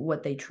saying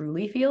what they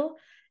truly feel.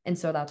 And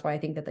so that's why I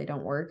think that they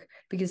don't work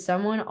because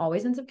someone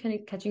always ends up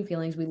catching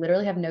feelings. We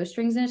literally have no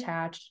strings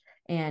attached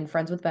and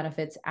friends with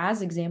benefits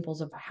as examples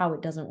of how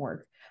it doesn't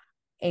work.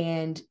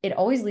 And it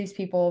always leaves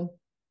people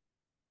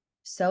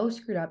so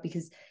screwed up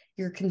because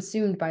you're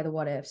consumed by the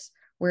what ifs.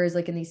 Whereas,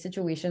 like in these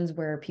situations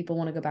where people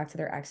want to go back to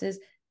their exes,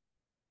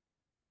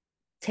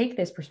 take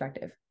this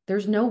perspective.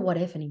 There's no what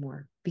if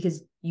anymore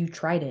because you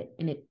tried it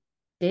and it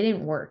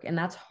didn't work. And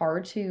that's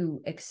hard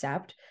to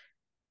accept.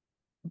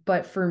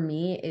 But for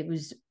me, it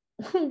was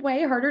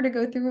way harder to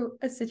go through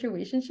a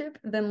situationship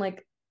than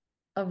like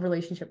a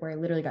relationship where I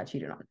literally got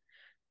cheated on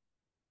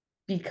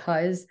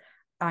because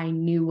I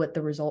knew what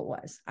the result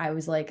was. I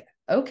was like,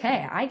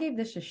 okay, I gave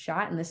this a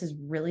shot and this is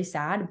really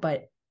sad,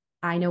 but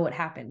I know what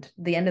happened.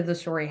 The end of the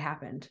story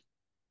happened.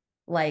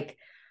 Like,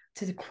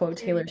 to quote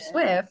Taylor Period.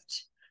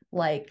 Swift,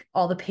 like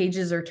all the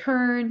pages are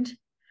turned,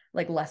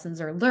 like lessons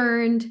are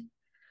learned.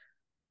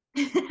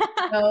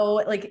 So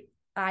like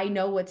I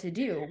know what to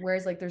do.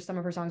 Whereas like there's some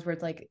of her songs where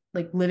it's like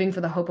living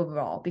for the hope of it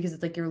all because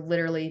it's like you're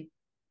literally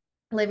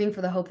living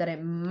for the hope that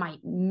it might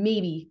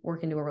maybe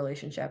work into a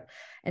relationship.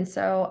 And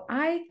so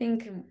I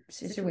think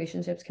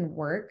situationships can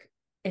work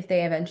if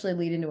they eventually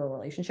lead into a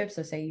relationship.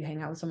 So say you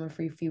hang out with someone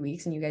for a few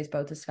weeks and you guys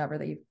both discover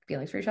that you have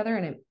feelings for each other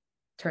and it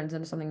turns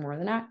into something more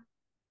than that.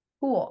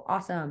 Cool,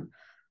 awesome.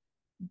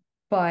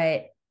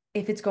 But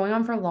if it's going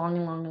on for long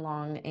and long and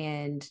long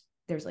and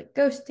there's like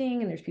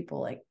ghosting and there's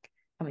people like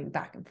coming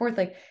back and forth,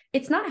 like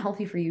it's not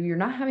healthy for you. You're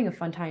not having a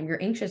fun time.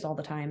 You're anxious all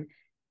the time.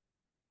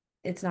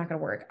 It's not going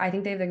to work. I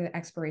think they have an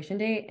expiration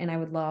date, and I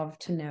would love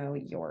to know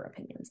your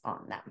opinions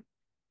on them.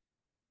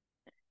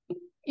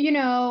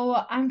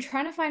 I'm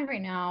trying to find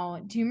right now.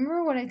 Do you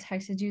remember what I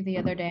texted you the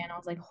other day? And I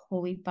was like,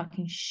 holy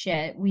fucking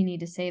shit, we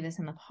need to say this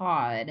in the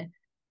pod.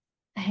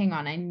 Hang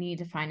on, I need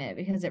to find it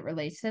because it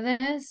relates to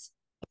this.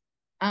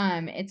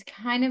 It's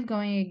kind of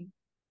going,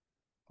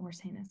 we're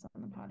saying this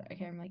on the pod.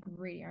 Okay, I'm like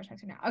reading our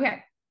text right now. Okay.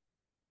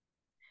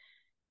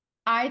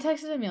 I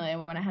texted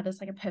Amelia when I had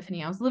this like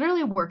epiphany. I was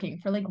literally working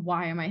for like,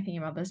 why am I thinking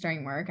about this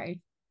during work? I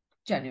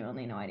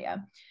genuinely no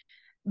idea.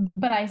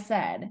 But I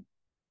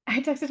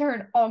texted her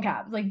in all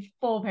caps, like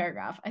full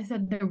paragraph. I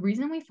said, the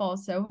reason we fall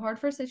so hard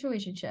for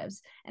situationships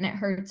and it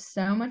hurts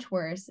so much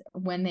worse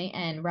when they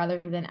end rather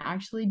than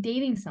actually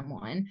dating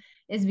someone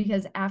is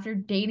because after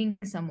dating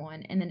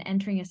someone and then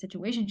entering a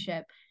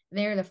situationship,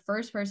 they're the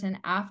first person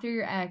after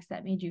your ex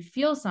that made you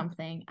feel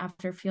something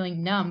after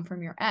feeling numb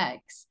from your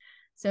ex.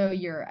 So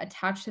you're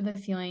attached to the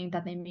feeling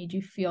that they made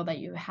you feel that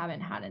you haven't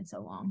had in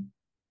so long.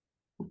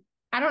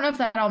 I don't know if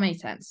that all made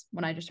sense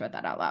when I just read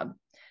that out loud.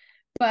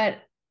 But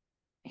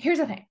here's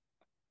the thing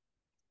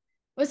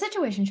with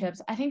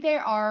situationships, I think they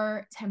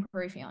are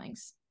temporary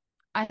feelings.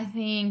 I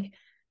think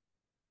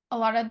a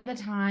lot of the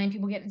time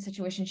people get in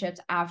situationships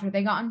after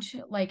they got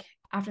into like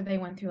after they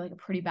went through like a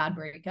pretty bad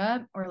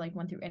breakup or like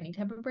went through any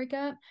type of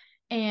breakup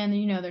and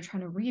they're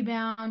trying to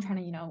rebound,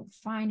 trying to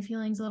find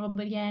feelings a little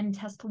bit again,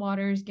 test the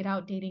waters, get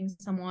out dating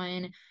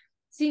someone,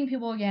 seeing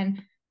people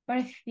again. But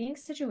I think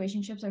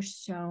situationships are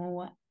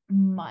so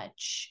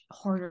much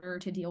harder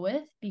to deal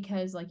with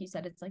because, like you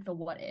said, it's like the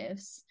what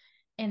ifs,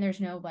 and there's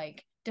no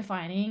like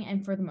defining.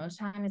 And for the most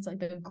time, it's like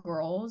the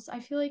girls, I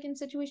feel like in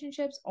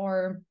situationships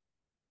are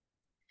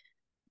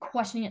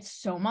questioning it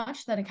so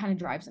much that it kind of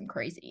drives them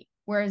crazy.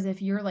 Whereas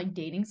if you're like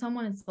dating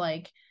someone, it's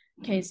like,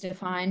 okay, it's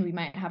defined. We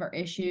might have our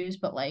issues,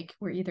 but like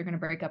we're either going to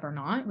break up or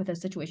not. With a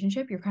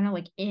situationship, you're kind of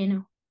like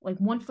in, like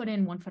one foot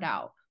in, one foot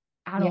out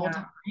at all Yeah.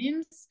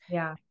 times.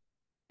 Yeah.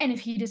 And if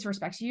he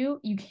disrespects you,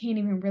 you can't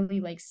even really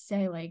like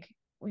say like,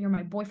 well, you're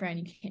my boyfriend.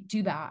 You can't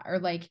do that. Or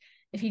like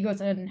if he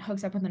goes and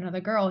hooks up with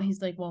another girl,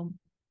 he's like, well,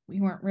 we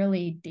weren't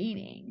really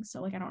dating.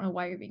 So like, I don't know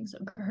why you're being so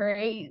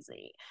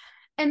crazy.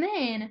 And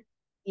then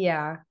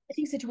Yeah. I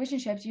think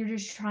situationships, you're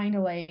just trying to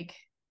like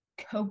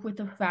cope with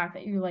the fact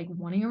that you're like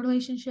wanting a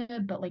relationship,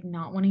 but like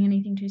not wanting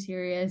anything too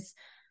serious,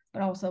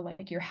 but also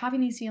like you're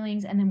having these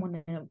feelings. And then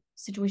when the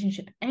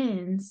situationship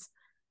ends,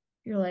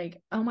 you're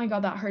like, oh my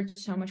God, that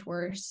hurts so much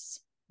worse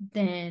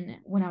than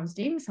when I was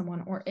dating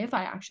someone or if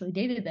I actually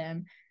dated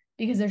them,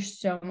 because there's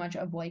so much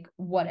of like,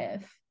 what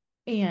if?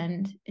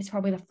 And it's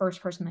probably the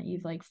first person that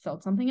you've like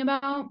felt something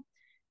about.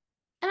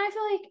 And I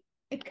feel like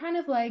it's kind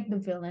of like the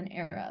villain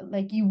era.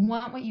 Like you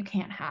want what you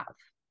can't have.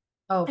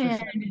 Oh, for And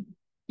sure.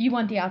 you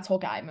want the asshole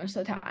guy most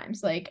of the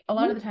times. Like a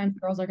lot of the times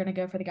girls are gonna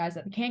go for the guys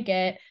that they can't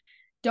get,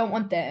 don't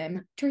want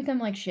them, treat them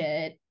like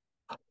shit.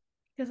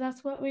 Because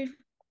that's what we've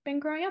been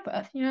growing up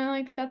with.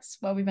 Like that's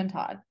what we've been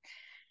taught.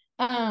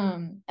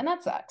 And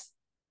that sucks.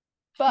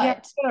 Yeah,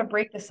 But you gotta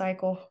break the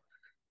cycle.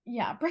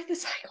 yeah, break the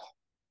cycle.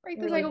 Break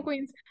the cycle, Really.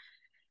 queens.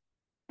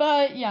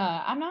 But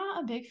yeah, I'm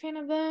not a big fan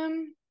of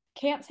them.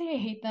 Can't say I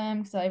hate them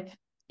because I've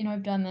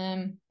done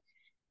them,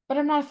 but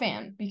I'm not a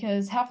fan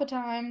because half the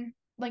time,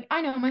 like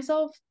I know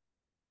myself.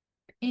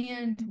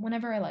 And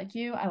whenever I like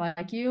you,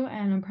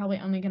 and I'm probably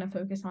only going to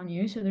focus on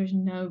you. So there's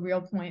no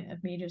real point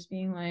of me just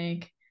being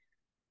like,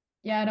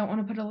 yeah, I don't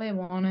want to put a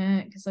label on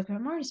it because like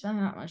I'm already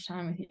spending that much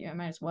time with you. I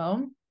might as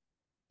well.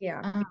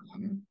 Yeah.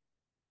 Um,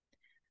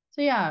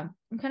 so yeah,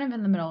 I'm kind of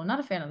in the middle. Not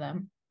a fan of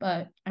them,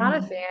 but I Not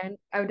a mean, fan.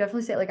 I would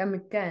definitely say like I'm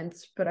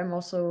against, but I'm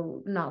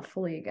also not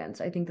fully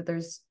against. I think that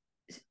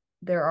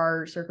there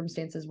are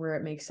circumstances where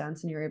it makes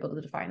sense and you're able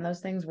to define those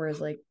things.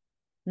 Whereas like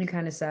you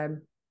kind of said,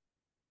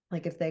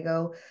 like if they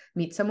go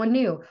meet someone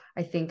new,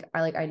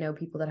 I know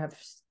people that have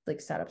like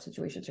set up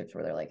situationships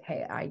where they're like,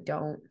 hey, I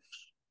don't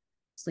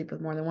sleep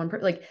with more than one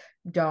person. Like,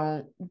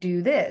 don't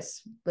do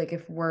this. Like,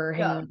 if we're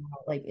hanging yeah,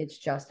 out, like it's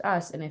just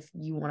us. And if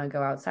you want to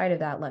go outside of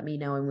that, let me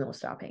know and we'll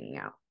stop hanging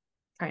out,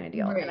 kind of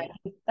deal. And I right.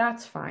 think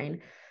that's fine.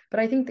 But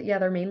I think that yeah,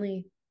 they're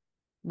mainly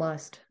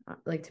lust.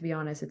 Like to be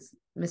honest, it's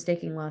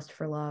mistaking lust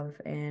for love,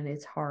 and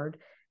it's hard.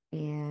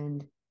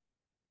 And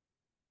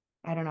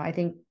I don't know. I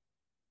think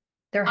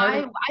they're hard to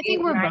I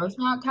think navigate. we're both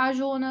not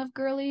casual enough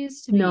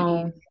girlies to be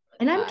No.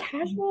 And I'm that.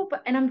 casual,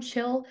 and I'm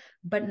chill,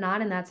 but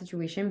not in that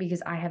situation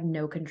because I have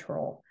no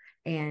control.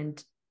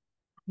 And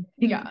I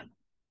think Yeah.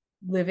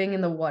 living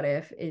in the what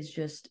if is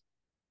just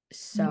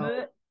so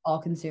Bleh.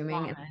 all consuming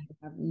and Vomit.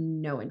 I have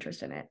no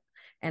interest in it.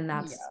 And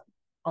that's Yeah.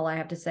 all I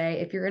have to say.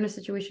 If you're in a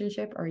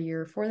situationship or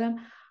you're for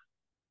them,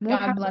 more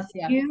power God to bless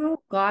you. you.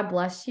 God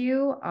bless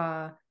you.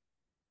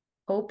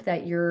 Hope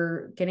that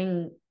you're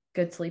getting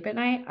good sleep at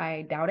night.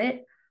 I doubt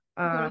it.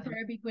 Go to Um,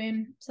 therapy,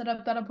 queen. Set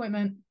up that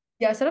appointment.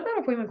 yeah, set up that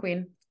appointment,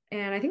 Queen.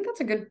 And I think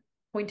that's a good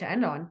point to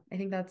end on. I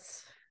think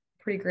that's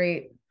a pretty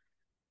great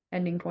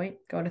ending point.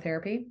 Go to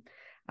therapy.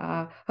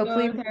 Hopefully Go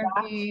to you'll be back.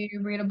 therapy,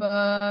 read a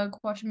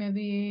book, watch a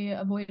movie,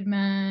 avoid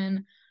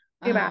men.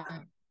 Take a bath.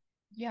 Um,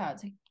 yeah,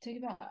 take a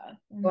bath, Go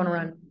and on a then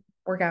run.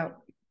 Work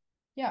out.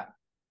 yeah,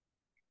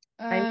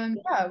 I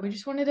yeah. We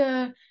just wanted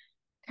to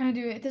kind of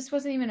do it. This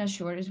wasn't even as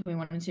short as we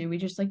wanted to. We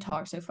just like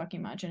talked so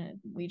fucking much, and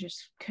we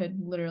just could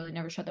literally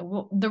never shut that.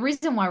 Well, the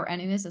reason why we're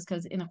ending this is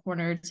because in the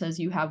corner it says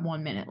you have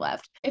 1 minute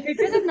left. If it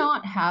did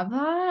not have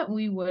that,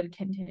 we would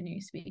continue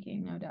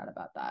speaking, no doubt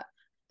about that.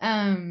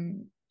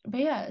 But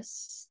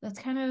yes, that's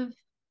kind of.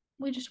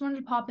 We just wanted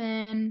to pop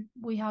in.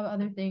 We have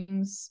other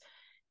things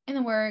in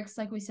the works,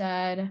 like we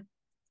said.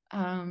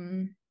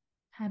 Um,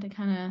 had to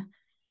kind of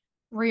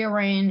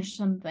rearrange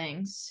some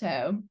things.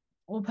 So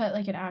we'll put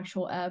like an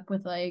actual ep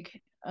with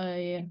like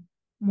a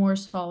more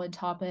solid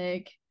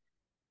topic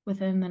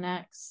within the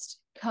next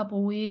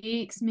couple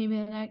weeks, maybe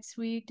the next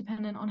week,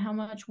 depending on how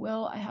much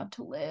will I have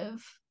to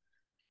live.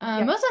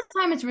 yeah. Most of the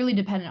time, it's really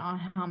dependent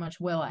on how much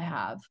will I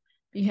have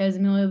because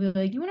Amelia will be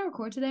like, "Do you want to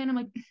record today?" And I'm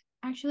like,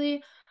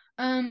 "Actually,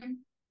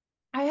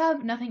 I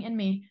have nothing in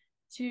me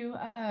to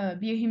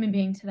be a human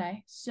being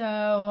today,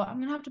 so I'm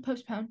gonna have to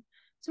postpone."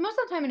 So most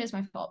of the time, it is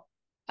my fault.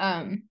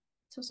 Um,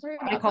 so sorry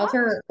I about called that.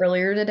 her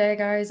earlier today,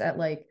 guys, at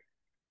like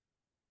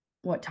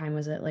what time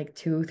was it? Like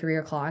 2, 3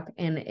 o'clock.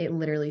 And it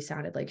literally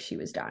sounded like she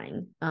was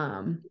dying.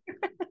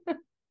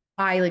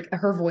 I like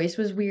her voice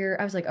was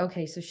weird. I was like,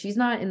 okay, so she's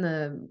not in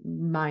the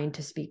mind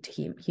to speak to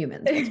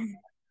humans.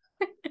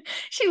 What's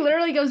She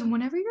literally goes,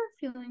 whenever you're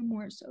feeling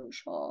more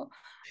social,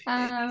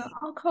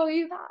 I'll call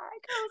you back.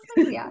 I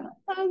was like, yeah,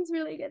 that sounds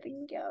really good.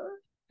 Thank you.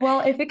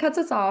 Well, if it cuts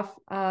us off,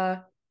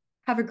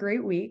 have a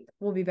great week.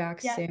 We'll be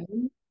back Yeah.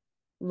 soon.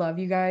 Love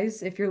you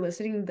guys. If you're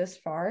listening this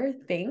far,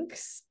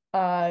 thanks.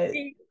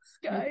 Thanks,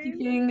 You're guys.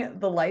 keeping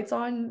the lights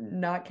on,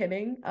 not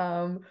kidding,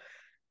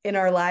 in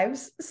our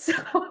lives. So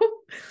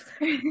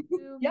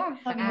yeah,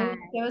 Bye.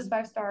 give us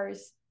 5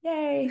 stars.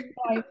 Yay.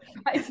 Bye.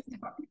 5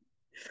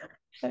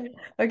 stars.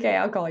 Okay,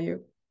 I'll call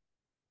you.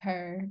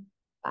 Her.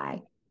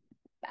 Bye.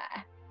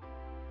 Bye.